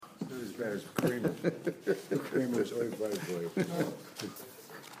as bad as creamer. Creamer is only bad for you.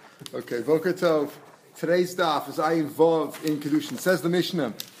 Okay, Boker Tov. Today's daf is Ayin Vov in קידושין. Says the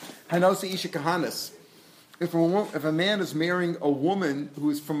Mishnah, Hanosi Isha Kahanis. If a man is marrying a woman who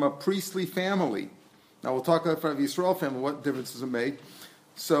is from a priestly family, now we'll talk about the Yisrael family, what difference does it make?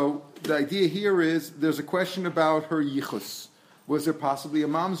 So the idea here is there's a question about her yichus. Was there possibly a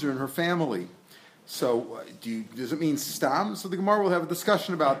mamzer in her family? So does it mean stam? So the Gemara will have a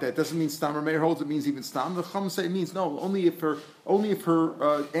discussion about that. Doesn't mean stam or Meir holds it means even stam. The Chum say it means no, only if her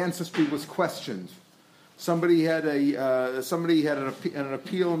ancestry was questioned. Somebody had an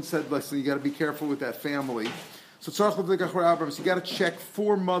appeal and said, listen, you got to be careful with that family. So you got to check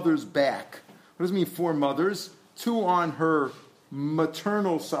 4 mothers back. What does it mean 4 mothers? 2 on her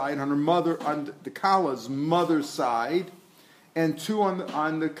maternal side, on the Kala's mother's side, and 2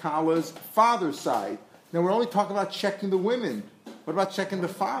 on the Kala's father's side. Now we're only talking about checking the women. What about checking the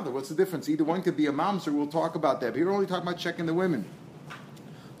father? What's the difference? Either one could be a mamzer. We'll talk about that. But here we're only talking about checking the women.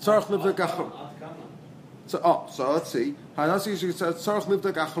 So let's see.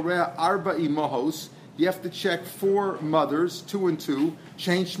 You have to check 4 mothers, 2 and 2.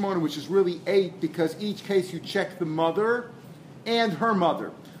 Change shmona, which is really 8, because each case you check the mother and her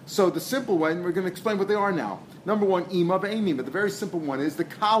mother. So the simple one, we're going to explain what they are now. Number 1, ima ve'emima. The very simple one is the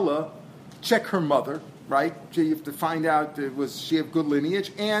kala, check her mother, right? You have to find out was she of good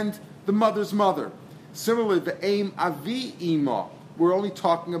lineage, and the mother's mother. Similarly, the aim avi ima. We're only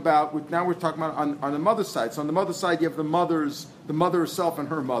talking about on the mother's side. So on the mother's side, you have the mother herself and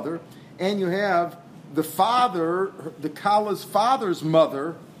her mother, and you have the father, the kala's father's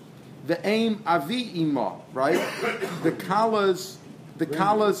mother, the aim avi ima, right? The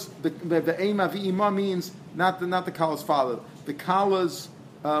aim avi ima means not the kala's father, the kala's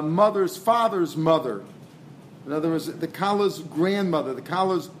mother's father's mother. In other words, the kala's grandmother, the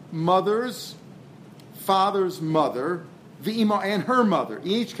kala's mother's father's mother, v'ima and her mother. In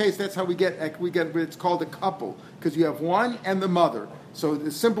each case, that's how we get. It's called a couple because you have one and the mother. So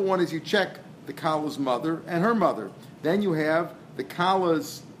the simple one is you check the kala's mother and her mother. Then you have the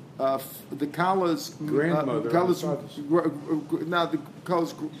kala's grandmother, the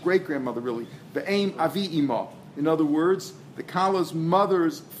kala's great grandmother, really. The aim avi ima. In other words, the kala's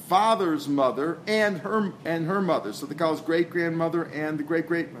mother's father's mother and her mother. So the kala's great grandmother and the great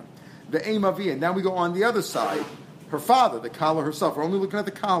mother. The aim avi. And now we go on the other side. Her father, the kala herself. We're only looking at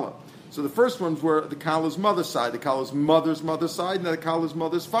the kala. So the first ones were the kala's mother's side, the kala's mother's side, and the kala's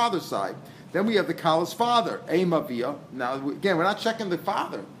mother's father's side. Then we have the kala's father, Eimavia. Now, again, we're not checking the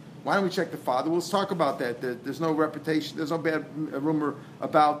father. Why don't we check the father? We'll talk about that. There's no reputation, there's no bad rumor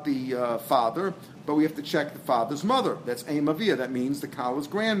about the father, but we have to check the father's mother. That's Eimavia. That means the kala's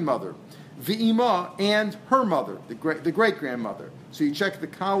grandmother. V'ima and her mother, the great-grandmother. So you check the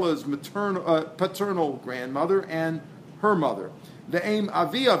kala's paternal grandmother and her mother. The aim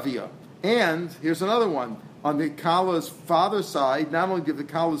avia. And here's another one. On the kala's father's side, not only do you have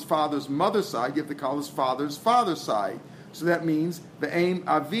the kala's father's mother's side, you have the kala's father's side. So that means the aim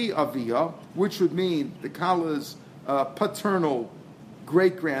avia, which would mean the kala's paternal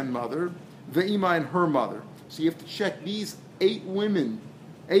great-grandmother, the ima and her mother. So you have to check these 8 women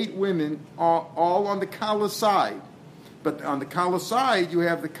are all on the kala's side. But on the kala's side, you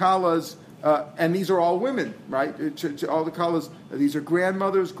have the kala's, and these are all women, right? All the kalas, these are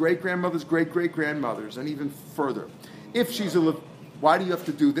grandmothers, great-grandmothers, great-great-grandmothers, and even further. If she's why do you have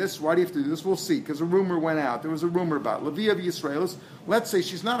to do this? We'll see, because a rumor went out. There was a rumor about Levi of Yisraelis. Let's say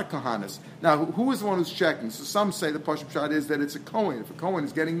she's not a Kohanis. Now, who is the one who's checking? So some say the Pashut Pshat is that it's a Kohen. If a Kohen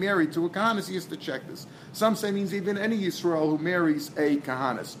is getting married to a Kohanis, he has to check this. Some say it means even any Yisrael who marries a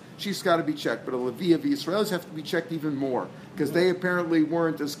Kohanis. She's got to be checked. But a Levi of Yisraelis have to be checked even more, because they apparently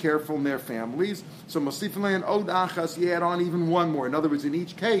weren't as careful in their families. So Mosifalei and Od Achas, you add on even one more. In other words, in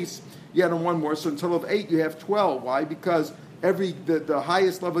each case, you add on one more. So until of 8, you have 12. Why? Because the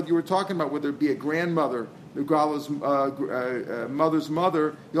highest level you were talking about, whether it be a grandmother, the Kala's mother's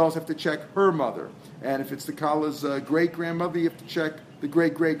mother, you also have to check her mother. And if it's the Kala's great-grandmother, you have to check the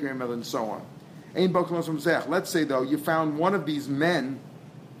great-great-grandmother, and so on. Let's say, though, you found one of these men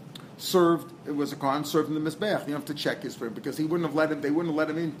it was a Kohen, served in the Mizbeach. You don't have to check his friend, because they wouldn't have let him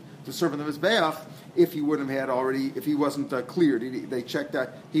in to serve in the Mizbeach if he wouldn't have had already, if he wasn't cleared. They checked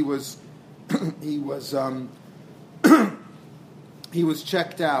that he was he was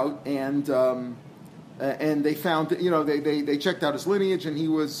checked out, and they found they checked out his lineage, and he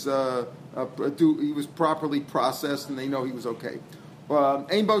was properly processed, and they know he was okay. Right?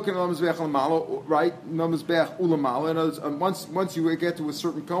 Once you get to a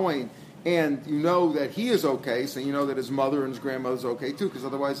certain Kohen, and you know that he is okay, so you know that his mother and his grandmother is okay too, because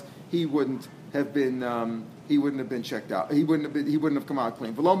otherwise he wouldn't have been checked out. He wouldn't have come out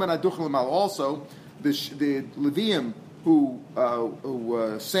clean. Also, the Levium who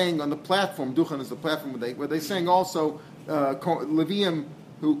sang on the platform. Duchan is the platform where they sang also. Levium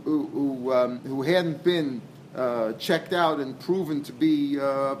who hadn't been checked out and proven to be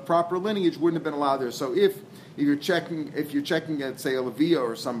proper lineage wouldn't have been allowed there. So if you're checking at, say, a Leviah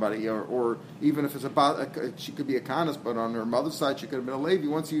or somebody, or even if it's about she could be a Kanas, but on her mother's side she could have been a Levi.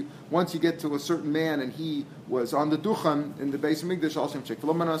 Once you get to a certain man and he was on the Duchan in the base of Mikdash, also check.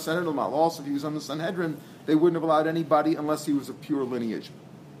 Also, if he was on the Sanhedrin, they wouldn't have allowed anybody unless he was of pure lineage.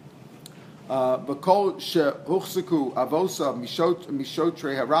 Let's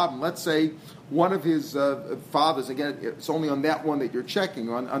say one of his fathers, again, it's only on that one that you're checking,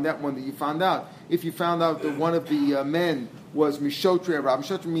 on that one that you found out. If you found out that one of the men was Mishotrei Harab,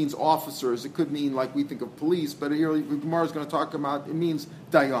 Mishotrei means officers. It could mean, like we think of police, but here Gemara is going to talk about, it means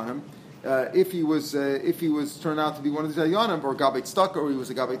Dayanim. If he was turned out to be one of the Dayanim, or Gabait Staka, or he was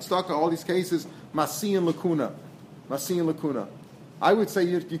a Gabait Staka, all these cases, Masiyan Lakuna. I would say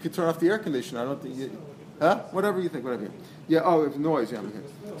you could turn off the air conditioner. I don't think you... Huh? Whatever you think, whatever. Yeah, if noise, yeah.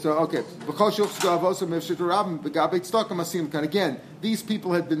 So, okay. Again, these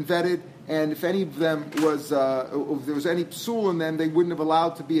people had been vetted, and if any of them was, if there was any psul in them, they wouldn't have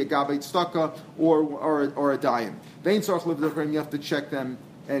allowed to be a gabait staka or a dayan. You have to check them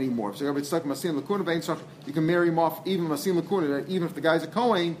anymore. So you can marry him off, even Masim Lakuna, even if the guy's a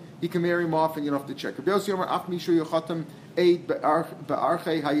Kohen, he can marry him off and you don't have to check. A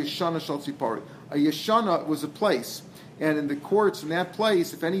yeshana was a place, and in the courts in that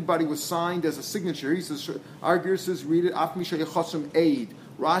place, if anybody was signed as a signature, he says, Argur says, read it, Afmisha Yechasam aid.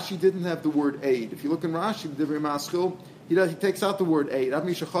 Rashi didn't have the word aid. If you look in Rashi, the Divrei Maskil, he takes out the word aid.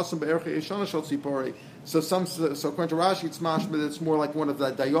 Afmisha Chasam be'erchei yeshana shal tzipori. So according to Rashi, it's mashma, it's more like one of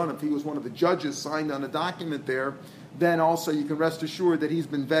the dayanim. If he was one of the judges signed on a document there, then also you can rest assured that he's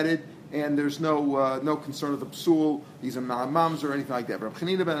been vetted, and there's no concern of the psul, these are ma'amams or anything like that.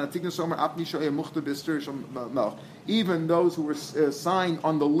 Even those who were signed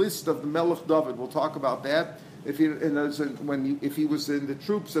on the list of the Melech David, we'll talk about that. If he was in the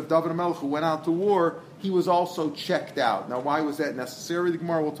troops of David HaMelech who went out to war, he was also checked out. Now, why was that necessary? The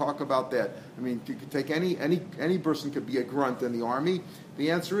Gemara will talk about that. I mean, you could take any person could be a grunt in the army.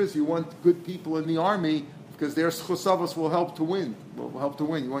 The answer is you want good people in the army because their chosavos will help to win. Will help to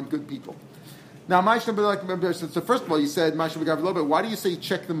win. You want good people. Now, so first of all, you said, why do you say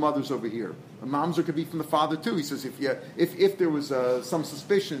check the mothers over here? A mamzer could be from the father too. He says if there was some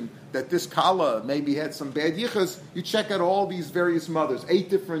suspicion that this kala maybe had some bad yichas, you check out all these various mothers,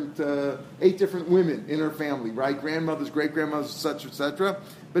 eight different women in her family, right? Grandmothers, great grandmothers, etc.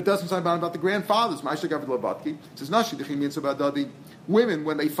 But it doesn't talk about the grandfathers. It says women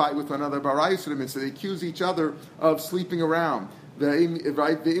when they fight with one another, so they accuse each other of sleeping around. But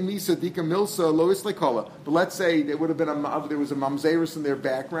let's say there would have been there was a mamzeris in their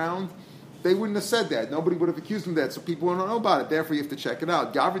background, they wouldn't have said that. Nobody would have accused them of that, so people wouldn't know about it. Therefore, you have to check it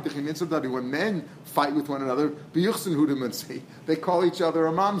out. When men fight with one another, they call each other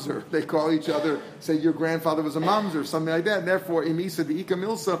a mamzer. They call each other, say your grandfather was a mamzer, something like that. And therefore, imisa the ika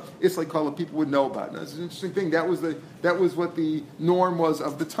milsa, it's like call people would know about it. That's an interesting thing. That was what the norm was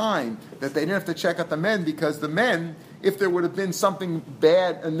of the time, that they didn't have to check out the men, because the men, if there would have been something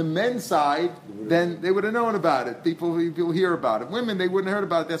bad on the men's side, then they would have known about it. People hear about it. Women, they wouldn't have heard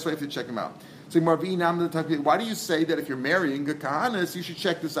about it. That's why you have to check them out. So, why do you say that if you're marrying a kahanas, you should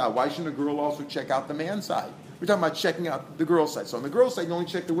check this out? Why shouldn't a girl also check out the man's side? We're talking about checking out the girl's side. So on the girl's side, you only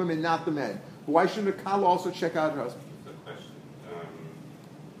check the women, not the men. But why shouldn't a kala also check out her husband? That's a question.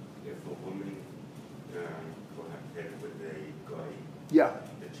 If a woman cohabited with a guy, yeah,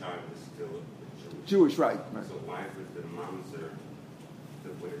 the child is still Jewish, right. So why would the mamzer?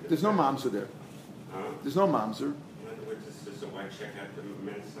 There's no mamzer there. There's no mamzer. In other words, so why check out the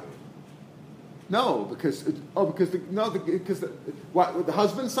men's side? No, because the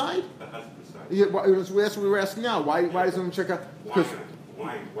husband's side. The husband's side. Yeah, that's what we were asking now. Why doesn't one check out?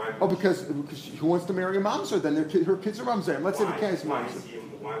 Why? Because who wants to marry a mamzer? Then her kids are mamzer. Let's say the kid is mamzer.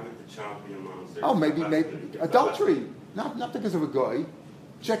 Why would the child be a mamzer? Oh, maybe adultery. Not because of a guy.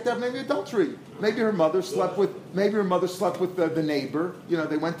 Checked out maybe adultery. Maybe her mother slept with the neighbor. You know,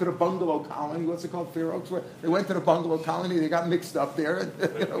 they went to the bungalow colony. What's it called? Fair Oaks. They went to the bungalow colony. They got mixed up there.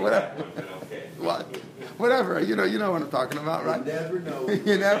 Whatever. Whatever. You know what I'm talking about, right? You never know.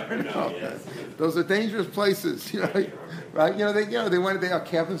 You never know. Yes. Those are dangerous places. Right? They went. Our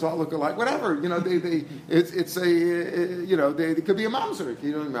cabins all look alike. Whatever. They could be a mamzer.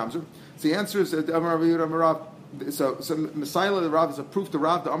 Mamzer. So the answer is Amar Rav Yehuda Amar Rav. So Messiah the Rav is a proof to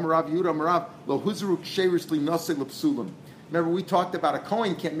Rav. The Amar Rav Yehuda Amar Rav lo huzru ksheris li nase lepsulim. Remember, we talked about a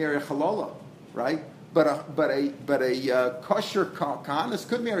Kohen can't marry a Chalola, right? But a kosher Kahanis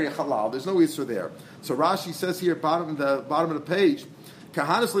could marry a Halal. There's no issue there. So Rashi says here, bottom of the page,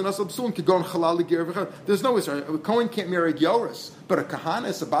 Kahanis li nase lepsulim could go on Halal li ger. There's no issue. A Kohen can't marry a Gyoris, but a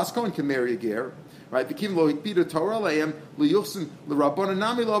Kahanis, a Bas Kohen, can marry a ger. Right? The Kim lo hikpida Torah leim liyuchsin l'rabbanan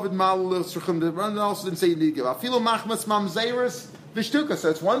nami lo avid mal l'sruchim. The Rabbanan also didn't say you need to give. Afilu machmas mamzeris v'shtuka. So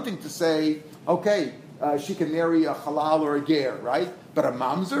it's one thing to say, okay, she can marry a halal or a ger, right? But a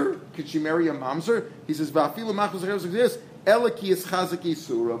mamzer, could she marry a mamzer? He says, v'afilu machmas mamzeris like this. Eliki is chazaki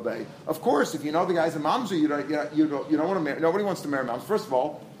surabei. Of course, if you know the guy's a mamzer, you don't want to marry. Nobody wants to marry a mamzer. First of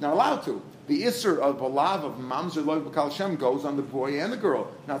all, not allowed to. The isser of the lav of mamzer loy b'kal Hashem goes on the boy and the girl.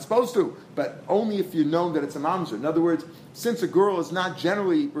 Not supposed to, but only if you know that it's a mamzer. In other words, since a girl is not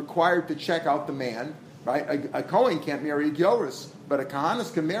generally required to check out the man, right? A Kohen can't marry a Gyoris, but a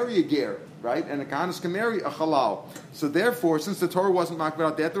Kahanis can marry a Ger, right? And a Kahanis can marry a Halal. So therefore, since the Torah wasn't makbid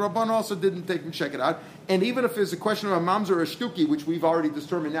about that, the Rabban also didn't take and check it out. And even if there's a question of a mamzer or a shtuki, which we've already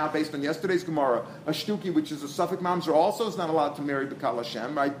determined now based on yesterday's Gemara, a shtuki, which is a Suffolk mamzer, also is not allowed to marry B'kal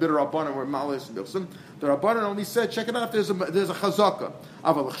Hashem, right? Bitter Rabbanan or Malis Bilsim. The Rabbanan only said, check it out if there's a chazaka.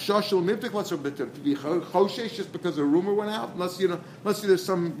 To be choshesh just because a rumor went out, unless there's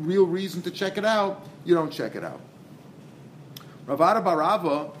some real reason to check it out, you don't check it out. Ravada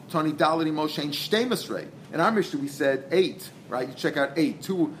Barava, Tani Daladi Moshe Shtemasrei. In our Mishnah we said 8, right? You check out 8.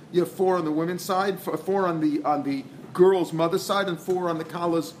 2, you have 4 on the women's side, 4 on the girl's mother's side, and 4 on the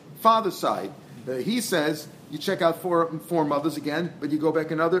Kala's father's side. He says you check out 4 mothers again, but you go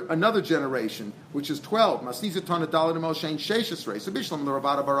back another generation, which is 12. Masniza Tana Daladi Moshe Sheshesrei. So Bishlam the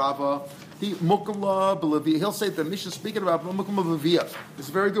Ravada Barava. He'll say the Mishnah speaking about Mukama Levia. It's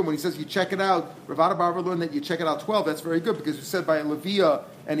very good when he says you check it out. Ravada Barava learned that you check it out 12. That's very good because you said by Levia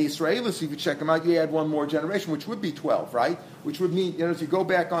and Israelis, if you check them out, you add one more generation, which would be 12, right? Which would mean, as you go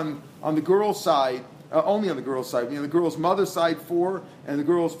back on the girl's side, only on the girl's side, the girl's mother's side 4, and the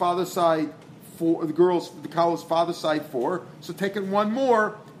girl's father's side 4, the Kala's father's side 4. So take it one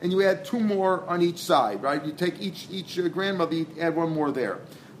more, and you add 2 more on each side, right? You take each grandmother, you add 1 more there.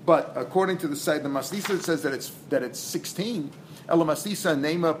 But according to the side, the Masnisa, it says that it's 16. Ela Masnisa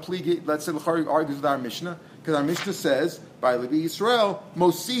Nema Pligi. Let's say L'chari argues with our Mishnah because our Mishnah says by Levi Yisrael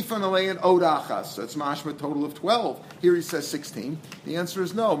Mosifan Alein Odachas. So it's mashma total of 12. Here he says 16. The answer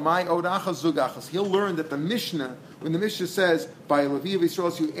is no. My Odachas Zugachas. He'll learn that the Mishnah, when the Mishnah says by Levi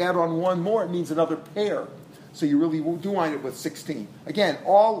Yisrael, so you add on 1 more, it means another pair. So you really do wind up with 16. Again,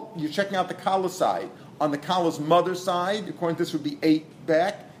 you're checking out the Kala side. On the Kala's mother's side, according to this, would be 8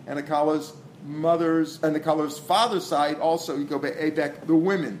 back. And the Kala's mother's and the Kala's father's side also you go back the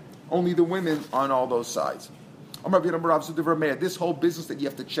women, only the women on all those sides. This whole business that you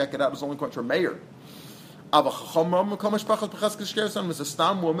have to check it out is only going to a mayor. Is a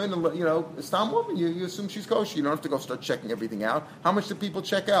stam woman, a stam woman, you assume she's kosher. You don't have to go start checking everything out. How much do people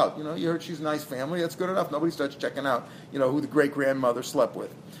check out? You heard she's a nice family. That's good enough. Nobody starts checking out, who the great grandmother slept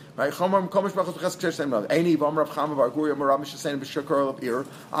with. Right? Our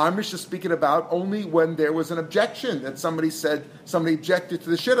Mishnah is speaking about only when there was an objection that somebody objected to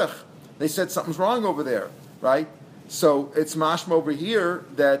the shidduch. They said something's wrong over there, right? So it's mashma over here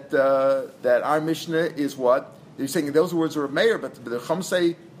that our Mishnah is what they're saying. Those words are a mayor, but the Chum say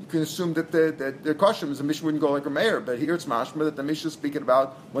you can assume that the kosher is the Mishnah wouldn't go like a mayor. But here it's mashma that the Mishnah is speaking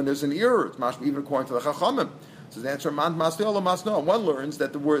about when there's an error. It's mashma even according to the Chachamim. So the answer, one learns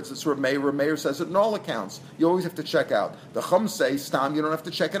that the words that sort of Meir says it in all accounts. You always have to check out. The Chum say, Stam, you don't have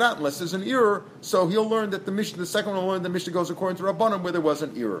to check it out unless there's an error. So he'll learn that the second one will learn the Mishnah goes according to Rabbanim where there was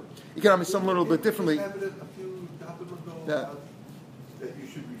an error. You can have some a little bit differently. A few topics ago that you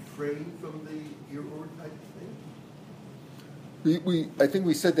should refrain from the error type thing? I think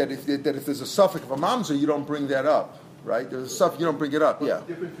we said that if there's a suffix of a mamzer, you don't bring that up. Right? There's a stuff you don't bring it up. Yeah.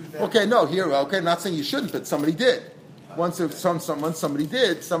 Okay. No. Here. Okay. I'm not saying you shouldn't, but somebody did. Once somebody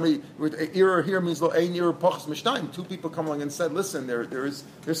did. Somebody with error here means ein error pachas mishtayim. 2 people come along and said, "Listen, there's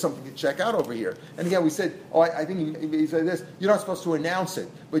something to check out over here." And again, we said, I think he said this. You're not supposed to announce it,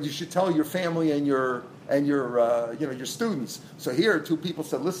 but you should tell your family and your students. So here, 2 people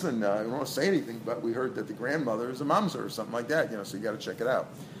said, "Listen, I don't want to say anything, but we heard that the grandmother is a mamzer or something like that. So you got to check it out."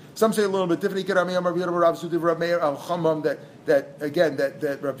 Some say a little bit different. That again,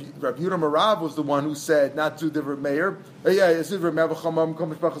 that Rav Yehuda Marav was the one who said not Zudiv Rav Meir. Yeah,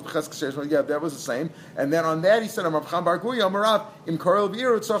 that was the same. And then on that he said, Rav Cham Bar Guya Marav Im Karel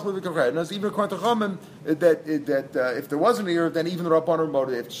V'ir Tzach Levikached. And even according to Chamim, that if there wasn't an ear, then even the Rabbanan motor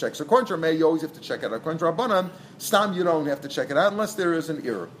they have to check. So according to Rav Meir, you always have to check it out. According to Rabbanan, Stam you don't have to check it out unless there is an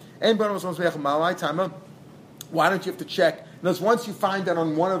ear. And why don't you have to check? Because once you find that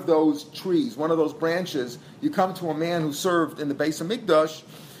on one of those trees, one of those branches, you come to a man who served in the base of Mikdash,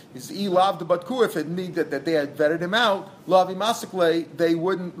 is Elav the Batku, if it need that they had vetted him out, Lavi Masikle, they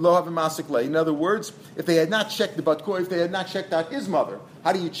wouldn't Lavi Masikle. In other words, if they had not checked the Batku, if they had not checked out his mother,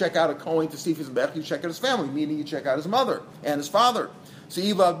 how do you check out a Kohen to see if he's a Bech? You check out his family, meaning you check out his mother and his father. So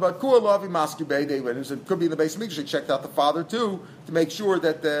Elav Batku, Lavi Masikle, they went. It could be in the base of Mikdash. They checked out the father too to make sure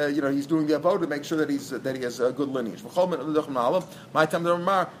that he's doing the avodah, to make sure that he has a good lineage. My time the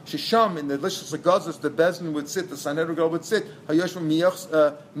Ramar Shisham in the Lishas Gazas, the Bezdin would sit, the Sanhedrin would sit. One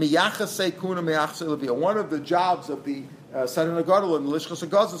of the jobs of the Sanhedrin Gadol in the Lishas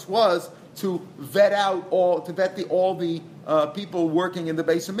Gazas was to vet out all the people working in the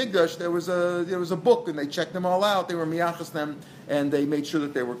base of Mikdash. There was a book, and they checked them all out. They were miyachas them, and they made sure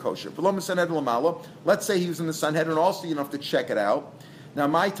that they were kosher. Let's say he was in the Sanhedrin also, you don't have to check it out. Now,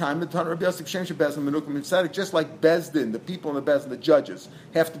 my time, the Tanur Rabbi Yosef Shem Bezdin Menukim Tzedek, just like Bezdin, the people in the Bezdin, the judges,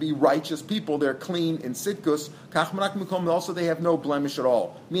 have to be righteous people. They're clean in Sitkus. Also, they have no blemish at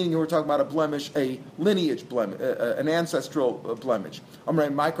all. Meaning, we're talking about a blemish, a lineage blemish, an ancestral blemish.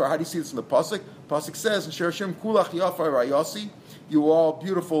 Amrei Mikra, how do you see this in the pasuk? Pasuk says, "Sherashim Kulach Yafar Rayasi." You all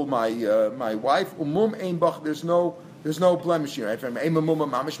beautiful, my wife. Ein bach. There's no blemish here. Maybe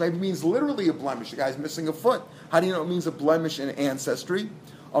means literally a blemish. The guy's missing a foot. How do you know it means a blemish in ancestry?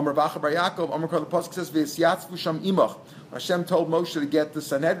 Amar Bacha Bar Yaakov, Amar Kol, the pasuk says, "V'yisyatzvu sham imach." Hashem told Moshe to get the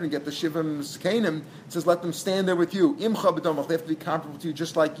Sanhedrin, get the Shivim Skenim. It says, let them stand there with you. Imcha b'domach. They have to be comparable to you,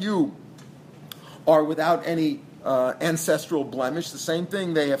 just like you are without any ancestral blemish. The same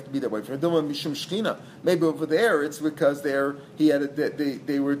thing, they have to be that way. For Dilma Mishum Shechina, maybe over there it's because they were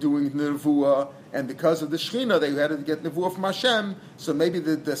doing Nevuah, and because of the Shechina they had to get Nevuah from Hashem. So maybe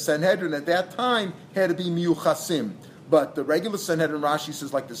the Sanhedrin at that time had to be Miyuchasim. But the regular Sanhedrin, Rashi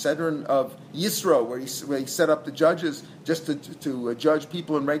says, like the Sanhedrin of Yisro, where he set up the judges just to judge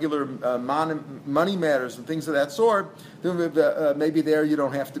people in regular money matters and things of that sort, maybe there you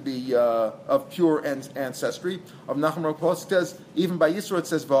don't have to be of pure ancestry. Of Nachum Rosh says, even by Yisro it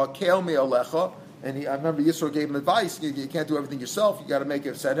says, V'akel me'alecha. And I remember Yisro gave him advice, you can't do everything yourself, you got to make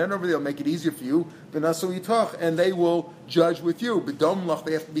a Sanhedrin over there, they'll make it easier for you, and they will judge with you. But domlach,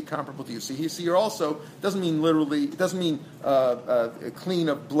 they have to be comparable to you. See here also, doesn't mean literally, it doesn't mean clean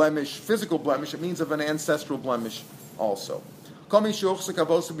of blemish, physical blemish, it means of an ancestral blemish also. Or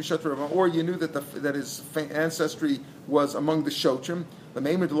you knew that his ancestry was among the Shotrim. The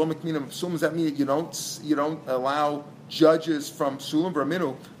Meimer Delomik Minam Psum, does that mean that you don't allow judges from Sulam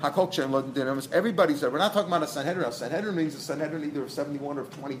Braminu, Hakokchem Lodin. Everybody's there. We're not talking about a Sanhedrin. A Sanhedrin means a Sanhedrin either of 71 or of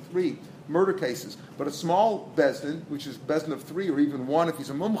 23 murder cases. But a small Bezdin, which is Bezdin of 3 or even 1 if he's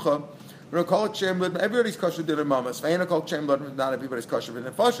a Mumcha, we're going to call it Shem Lodin. Everybody's kosher din mamas. Vayna called Shem Lodin, not everybody's kosher din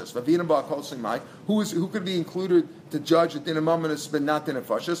nefashis. Vavina ba kol simai. Who could be included to judge a din mamas but not din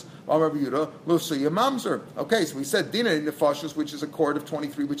nefashis? Amar Yehuda lo suya mamzer. Okay, so we said din nefashis, which is a court of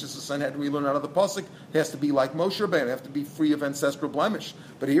 23, which is a Sanhedrin. We learn out of the pasuk. It has to be like Moshe Rabbeinu. It has to be free of ancestral blemish.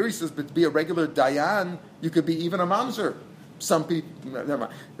 But here he says, but to be a regular dayan, you could be even a mamzer. Some people, never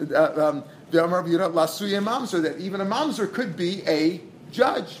mind. That even a mamzer could be a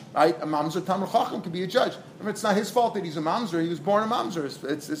judge, right? A mamzer Talmid Chacham could be a judge. I mean, it's not his fault that he's a mamzer. He was born a mamzer.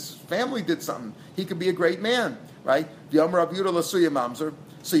 His family did something. He could be a great man, right? The Amar Rav Yehuda Lasuya mamzer.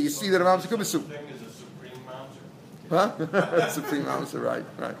 So you see that a mamzer could be supreme mamzer. Huh? Supreme mamzer, right?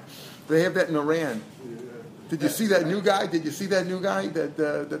 They have that in Iran. Did you see that new guy?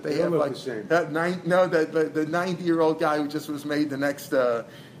 That they have like the 90-year-old guy who just was made the next.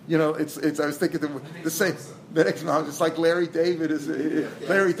 It's. I was thinking the same. The next one, it's like Larry David is.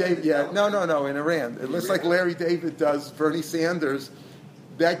 Larry David, yeah. No, in Iran. It looks like Larry David does Bernie Sanders.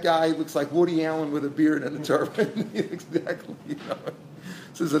 That guy looks like Woody Allen with a beard and a turban. Exactly.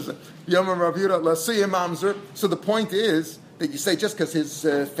 So the point is that you say just because his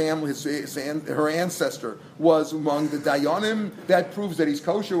family, her ancestor was among the Dayanim, that proves that he's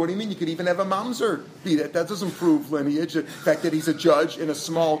kosher. What do you mean? You could even have a mamzer be that. That doesn't prove lineage. The fact that he's a judge in a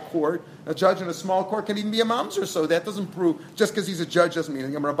small court. A judge in a small court can even be a mamzer. So that doesn't prove, just because he's a judge doesn't mean.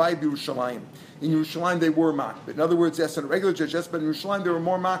 In Yerushalayim, they were makbid. In other words, yes, a regular judge, yes, but in Yerushalayim they were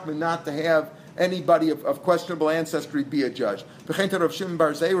more makbid not to have anybody of questionable ancestry be a judge. Rav Shimon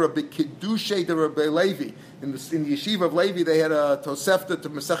bar Zera b'Kiddushay de Rabbi Levi. In the yeshiva of Levi, they had a Tosefta to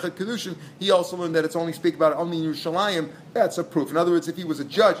Masechet Kiddushin. He also learned that it's only speak about it only in Yerushalayim. That's a proof. In other words, if he was a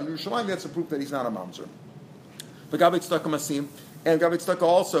judge in Yerushalayim, that's a proof that he's not a mamzer. The Gabbai Tzedakah Masim. And Gabbai Tzedakah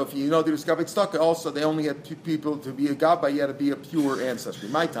also, if you know there was Gabbai Tzedakah also, they only had two people to be a Gabbai, you had to be a pure ancestry.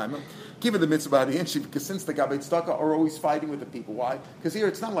 My time, given the mitzvah because since the Gabbai Tzedakah are always fighting with the people. Why? Because here,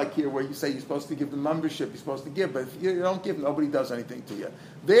 it's not like here where you say you're supposed to give them membership, you're supposed to give, but if you don't give, nobody does anything to you.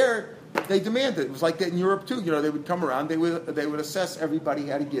 There, they demanded. It was like that in Europe too. They would come around, they would assess everybody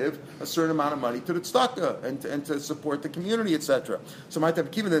had to give a certain amount of money to the tzedakah and to support the community, etc. So my time,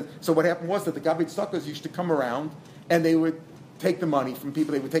 so what happened was that the Gabbai Tzedakahs used to come around and they would take the money from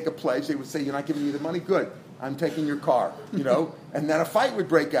people. They would take a pledge. They would say, "You're not giving me the money? Good. I'm taking your car." And then a fight would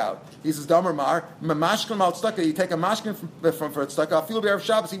break out. He says, "Damar mar, mashkin al tzedakah. You take a mashkin from for tzedakah. I feel b'erev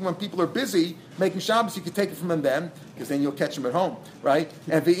Shabbos. Even when people are busy making Shabbos, you can take it from them because then you'll catch them at home, right?"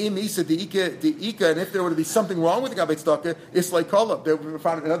 And v'im isa the ika. And if there were to be something wrong with the Gabbai Tzedakah, it's like kolab.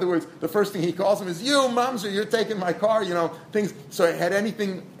 In other words, the first thing he calls him is, "You mamzer, you're taking my car." Things. So had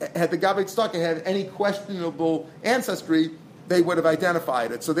the Gabbai Tzedakah had any questionable ancestry, they would have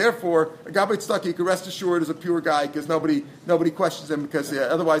identified it. So therefore, a Gabbai Tzedakah, you can rest assured, is a pure guy because nobody questions him because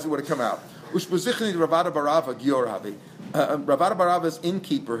otherwise it would have come out. Ushpozichni Ravada Barava Gior Ravada Barava's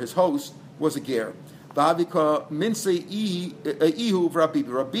innkeeper, his host, was a ger. V'havika Minsei Ihu Rabibi.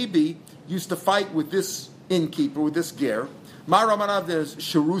 Rabibi used to fight with this innkeeper, with this ger. Ma Ramanav is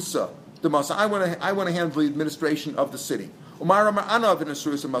Sharusa, the Masa. I want to handle the administration of the city. I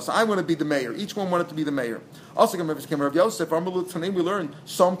want to be the mayor. Each one wanted to be the mayor. Also, we learn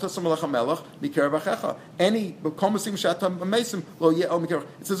any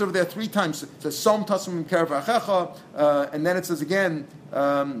it says over there 3 times. It says Som Tasum and then it says again.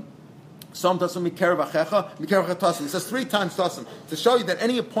 Some tasum mikarev achecha tasum. It says 3 times tasum to show you that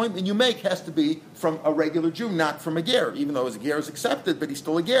any appointment you make has to be from a regular Jew, not from a ger. Even though a ger is accepted, but he's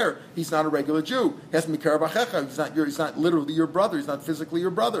still a ger. He's not a regular Jew. He has to be mikarev achecha. He's not literally your brother. He's not physically your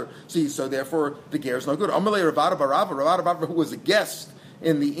brother. So therefore the ger is no good. Amalei Ravada Barava, who was a guest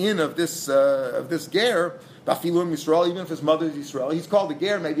in the inn of this ger. Yisrael, even if his mother is Yisrael, he's called a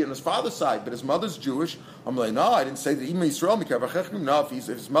ger maybe on his father's side, but his mother's Jewish. I'm like, no, I didn't say that. Even Yisrael, no, if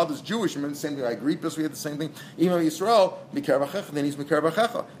his mother's Jewish, I mean the same thing. I agreed because we had the same thing. Even Yisrael, then he's Mikar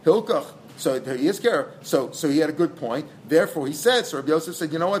Hilkach. So he is ger. So he had a good point. Therefore, he said. So Rabbi Yosef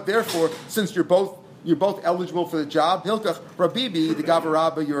said, you know what? Therefore, since you're both eligible for the job, Hilkach, Rabibi, the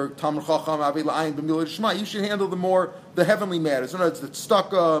Gavarabba, your Talmud Chacham, Avi La'ayin, B'milah Shema, you should handle the heavenly matters. In other words, the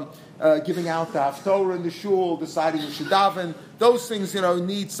stuck. Giving out the Haftorah in the shul, deciding you should daven, those things,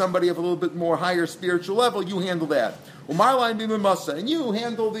 need somebody of a little bit more higher spiritual level. You handle that. And you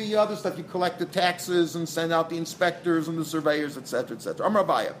handle the other stuff. You collect the taxes and send out the inspectors and the surveyors, etc., etc. Amar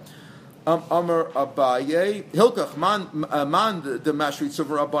Abaye. Amar Abaye. Hilkach man the mashrit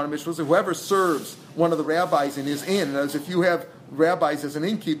sover rabbanim mishvos. Whoever serves one of the rabbis in his inn, as if you have rabbis as an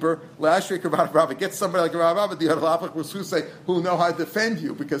innkeeper, get somebody like Rav Abba who know how to defend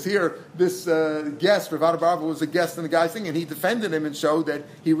you. Because here, this guest, Rav Abba was a guest in the guy's thing, and he defended him and showed that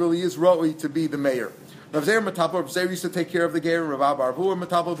he really is roi to be the mayor. Rav Zer used to take care of the ger, Rav Abba Arvu, and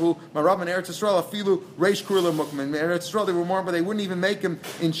Matabavu, Marav and Eretz Yisrael, Afilu, Reish Kurla Mukman. In Eretz Yisrael, they were more, but they wouldn't even make him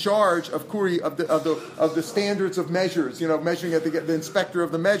in charge of Kuri, of the standards of measures, measuring at the inspector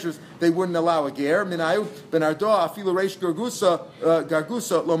of the measures. They wouldn't allow a ger. Minayu, Ben Ardoa, Afilu, Reish Gargusa,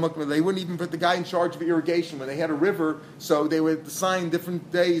 Lo Mukman. They wouldn't even put the guy in charge of irrigation when they had a river, so they would assign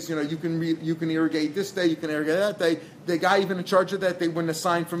different days, you can irrigate this day, you can irrigate that day. The guy even in charge of that, they wouldn't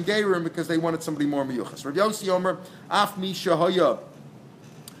assign from Gerim because they wanted somebody more miyuchas. Rav Yossi Omer, Af Mi Shahaya.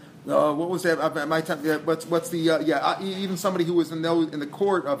 What was that? My time. What's the? Even somebody who was in the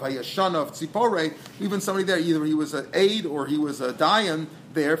court of Hayashana of Tzipore, even somebody there, either he was an aide or he was a dayan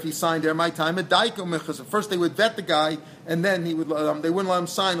there. If he signed there, my time a daiko mechas. First they would vet the guy, and then they wouldn't let him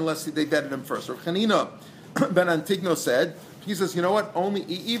sign unless they vetted him first. Or Chanina ben Antigno said, he says, you know what?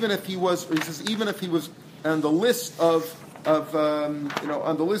 Even if he was on the list of the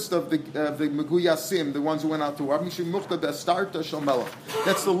Meguyasim, the ones who went out to war.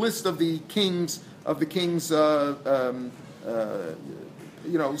 That's the list of the kings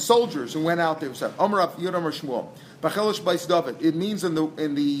soldiers who went out there. It means in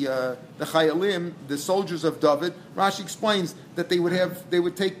the Chayalim, the soldiers of David. Rashi explains that they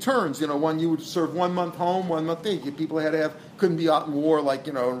would take turns. You would serve 1 month home, 1 month there. People couldn't be out in war like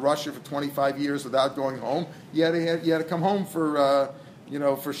in Russia for 25 years without going home. You had to come home for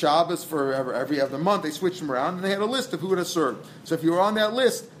for Shabbos, for every other month. They switched them around, and they had a list of who would have served. So if you were on that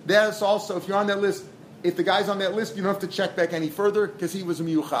list, that's also, if you're on that list, if the guy's on that list, you don't have to check back any further because he was a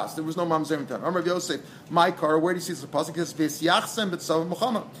miyuchas. There was no mamzer time. Amar Yosef, my car. Where do you see this pasuk? It says v'yachsem b'tzav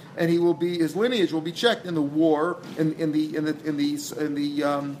Muhammad, and his lineage will be checked in the war, in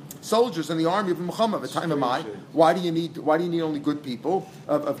the soldiers in the army of Muhammad. The time of Mai. Why do you need only good people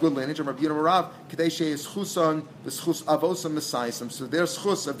of good lineage? Amar Yonam Rav, kadei is chusan v'schus avos mesayim. So their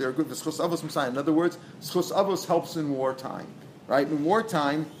schus of their good v'schus avos mesayim. In other words, schus avos helps in wartime. Right? In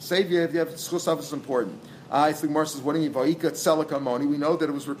wartime, say if you have schus avos is important. I think Mar says, what do you mean? Va'ika tzelek amoni. We know that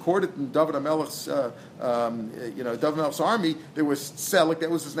it was recorded in David HaMelech's, David HaMelech's army. There was Tzelek,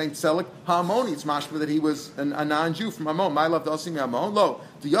 that was his name, Tzelek Ha'amoni. It's mashma that he was a non-Jew from Ammon. My love Dasim Ammon. Lo,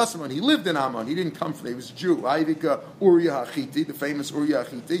 the Yasamon, he lived in Ammon. He didn't come from there. He was a Jew. Ayvika Uriah HaChiti, the famous Uriah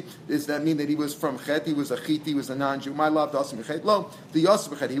HaChiti. Does that mean that he was from Chet? He was a Chiti, he was a non-Jew. My love Dasim Chet. Lo, the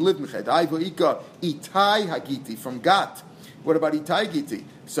Yasam Chet, he lived in Chet. Ayvika Itai HaGiti, from Gat. What about Itai Giti?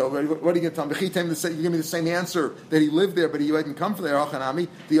 So what are you going to tell me? You give me the same answer that he lived there, but he hadn't come from there. Achanami,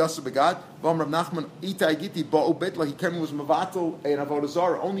 the Yosef Begat, Rav Nachman, Itai Giti, Ba'u Betla, he came and was Mavatal in Avodah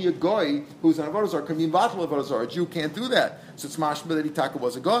Zarah. Only a goy who's an Avodah Zarah can be Mavatal Avodah Zarah. A Jew can't do that. So it's mashma that Itaka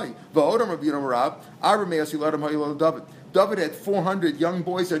was a goy. Va'odam Rav Yonam Rav, Arameas Yiladam Ha'ilad David. David had 400 young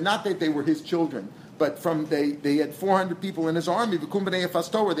boys there, not that they were his children, but they had 400 people in his army. They were all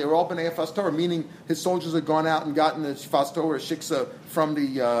b'nei Fas Torah, meaning his soldiers had gone out and gotten the Fas Torah shiksa from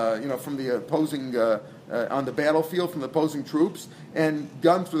the opposing on the battlefield from the opposing troops, and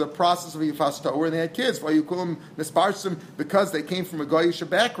gone through the process of Fas Torah. And they had kids. Because they came from a goyish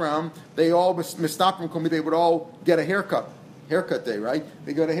background, they all they would all get a haircut day, right?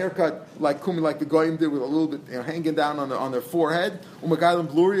 They got a haircut like the goyim did, with a little bit hanging down on their forehead. Umagailim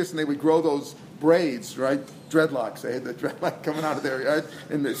glorious, and they would grow those braids, right? Dreadlocks. They had the dreadlock coming out of their head,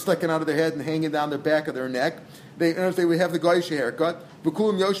 and they're sticking out of their head and hanging down the back of their neck. They would have the goyish haircut.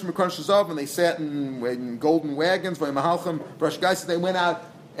 V'kulim yoshim mekran shazav, and they sat in golden wagons. V'ymahalchim brush guys. They went out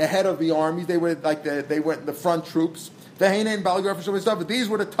ahead of the army. They were the front troops. But these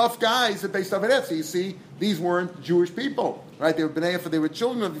were the tough guys that they stuff it. So you see, these weren't Jewish people, right? They were b'nei, they were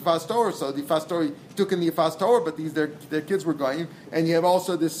children of the Fas Torah. So the Fas Torah took in the Fas Torah, but their kids were going. And you have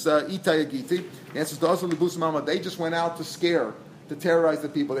also this Itai Agiti. They just went out to terrorize the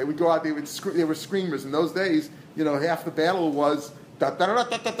people. They would go out. They were screamers in those days. Half the battle was. They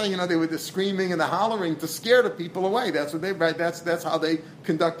were the screaming and the hollering to scare the people away. That's what that's how they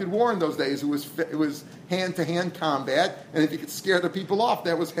conducted war in those days. It was hand-to-hand combat, and if you could scare the people off,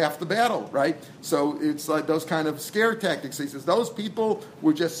 that was half the battle, right? So it's like those kind of scare tactics. He says those people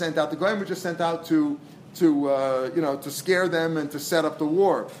were just sent out. The Goyim were just sent out to scare them and to set up the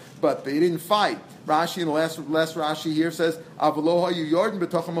war, but they didn't fight. Rashi, in the last Rashi here says, "Avaloha you Yordan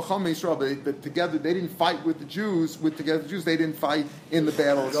b'tocham Mecham Yisrael." But together they didn't fight with the Jews. They didn't fight in the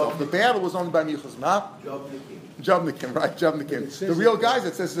battle itself. The battle was only by Michas Jobnikim, right? Jobnikim. The real guys.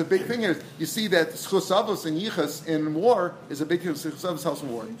 It says the big thing is you see that Schus Avos and Yichas in war is a big thing. Schus Avos helps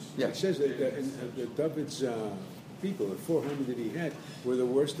in war. Yeah. It says that David's people, the 400 that he had, were the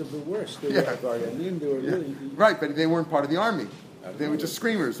worst of the worst. They were really right, but they weren't part of the army. They were just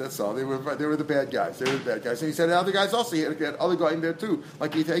screamers. That's all. They were the bad guys. They were the bad guys. And he said the other guys also. He had other guys in there too,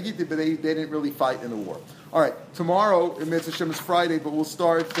 like Itagiti, but they didn't really fight in the war. All right. Tomorrow, Mitzvah Hashem, is Friday, but we'll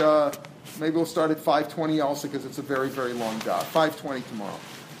start. Maybe we'll start at 5:20 also because it's a very, very long job. 5:20 tomorrow.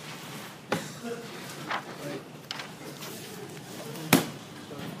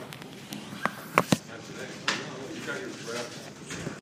 You got your draft.